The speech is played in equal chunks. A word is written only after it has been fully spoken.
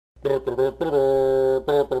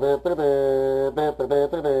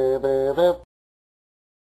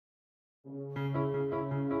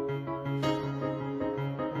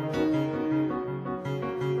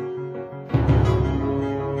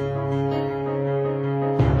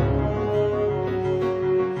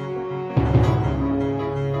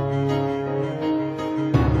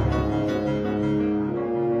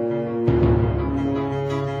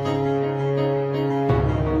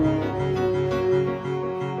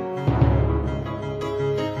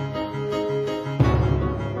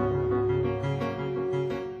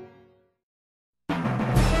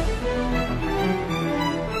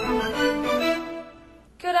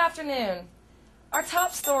Good afternoon. Our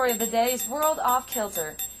top story of the day is whirled off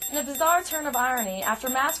kilter. In a bizarre turn of irony, after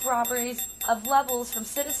mass robberies of levels from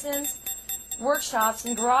citizens, workshops,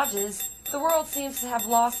 and garages, the world seems to have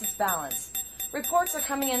lost its balance. Reports are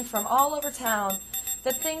coming in from all over town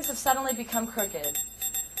that things have suddenly become crooked.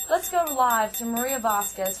 Let's go live to Maria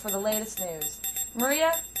Vasquez for the latest news.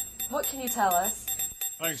 Maria, what can you tell us?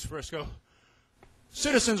 Thanks, Frisco.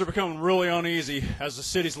 Citizens are becoming really uneasy as the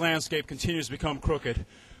city's landscape continues to become crooked.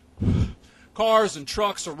 Cars and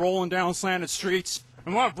trucks are rolling down slanted streets,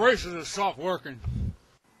 and my braces have stopped working.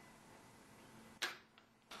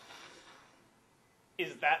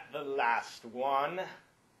 Is that the last one?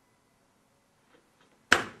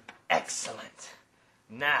 Excellent.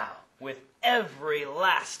 Now, with every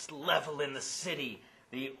last level in the city,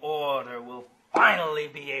 the order will finally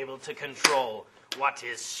be able to control what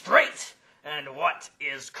is straight and what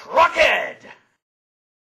is crooked.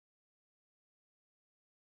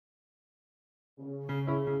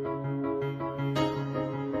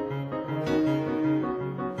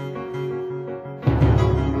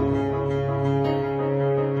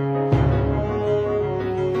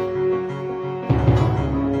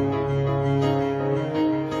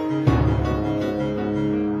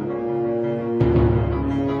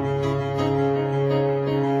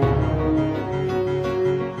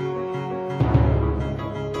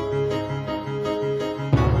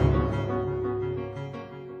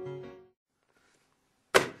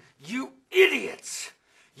 You idiots!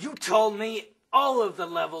 You told me all of the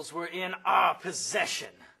levels were in our possession.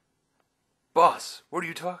 Boss, what are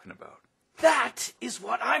you talking about? That is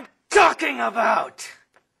what I'm talking about!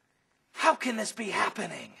 How can this be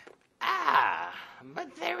happening? Ah,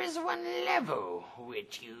 but there is one level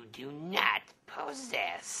which you do not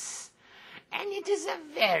possess. And it is a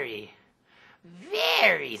very,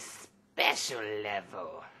 very special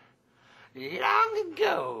level. Long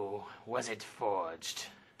ago was it forged.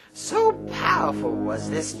 So powerful was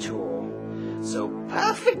this tool, so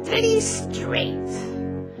perfectly straight,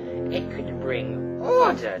 it could bring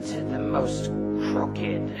order to the most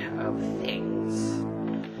crooked of things.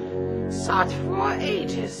 Sought for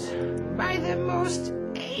ages by the most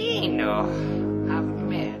anal of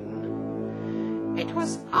men. It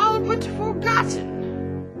was all but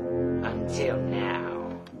forgotten until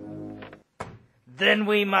now. Then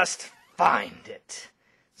we must find it,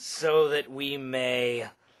 so that we may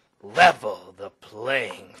level the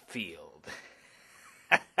playing field.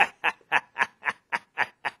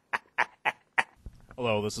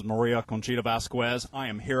 Hello, this is Maria Conchita Vasquez. I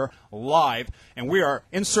am here live, and we are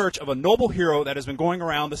in search of a noble hero that has been going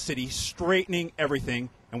around the city straightening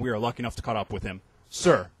everything, and we are lucky enough to caught up with him.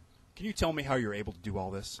 Sir, can you tell me how you're able to do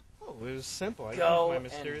all this? Oh, it was simple. I Go used my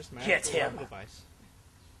mysterious and magical get him. device.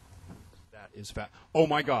 That is fat. Oh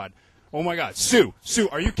my God. Oh my God. Sue,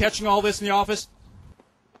 are you catching all this in the office?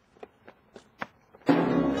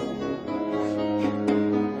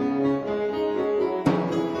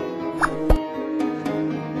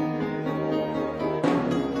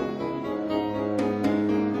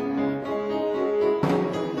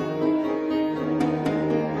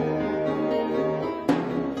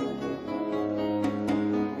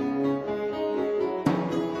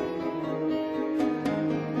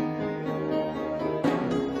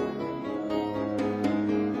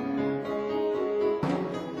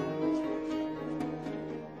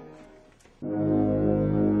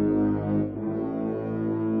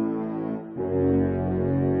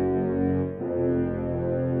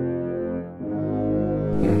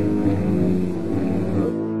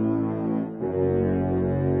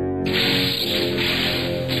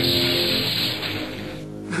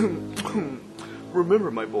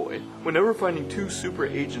 Remember, my boy, whenever finding two super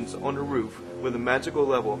agents on a roof with a magical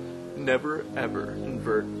level, never ever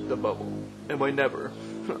invert the bubble. And by never,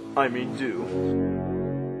 I mean do.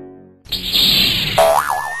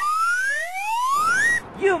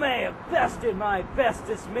 You may have bested my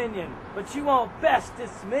bestest minion, but you won't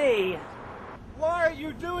bestest me. Why are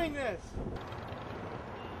you doing this?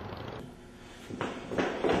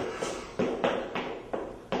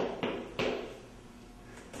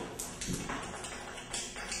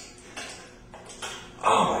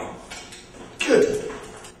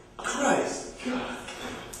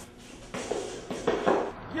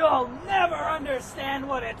 understand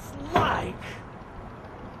what it's like.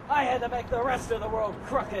 I had to make the rest of the world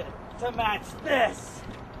crooked to match this.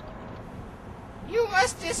 You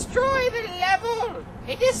must destroy the level.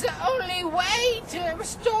 It is the only way to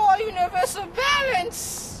restore universal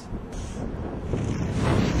balance.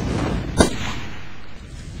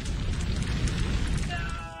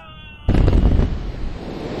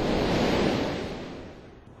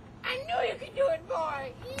 I knew you could do it,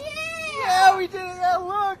 boy. Yeah, we did it. Yeah,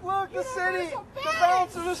 look, the city. The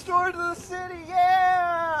balance is restored to the city.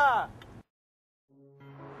 Yeah.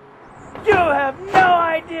 You have no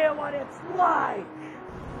idea what it's like.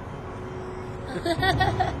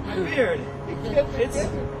 My beard.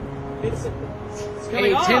 It's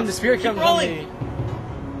coming off. Tim, the spirit Keep comes rolling. on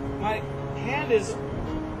me. My hand is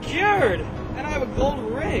cured, and I have a gold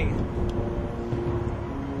ring.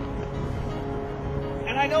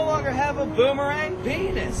 And I no longer have a boomerang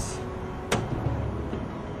penis.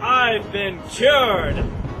 I've been cured.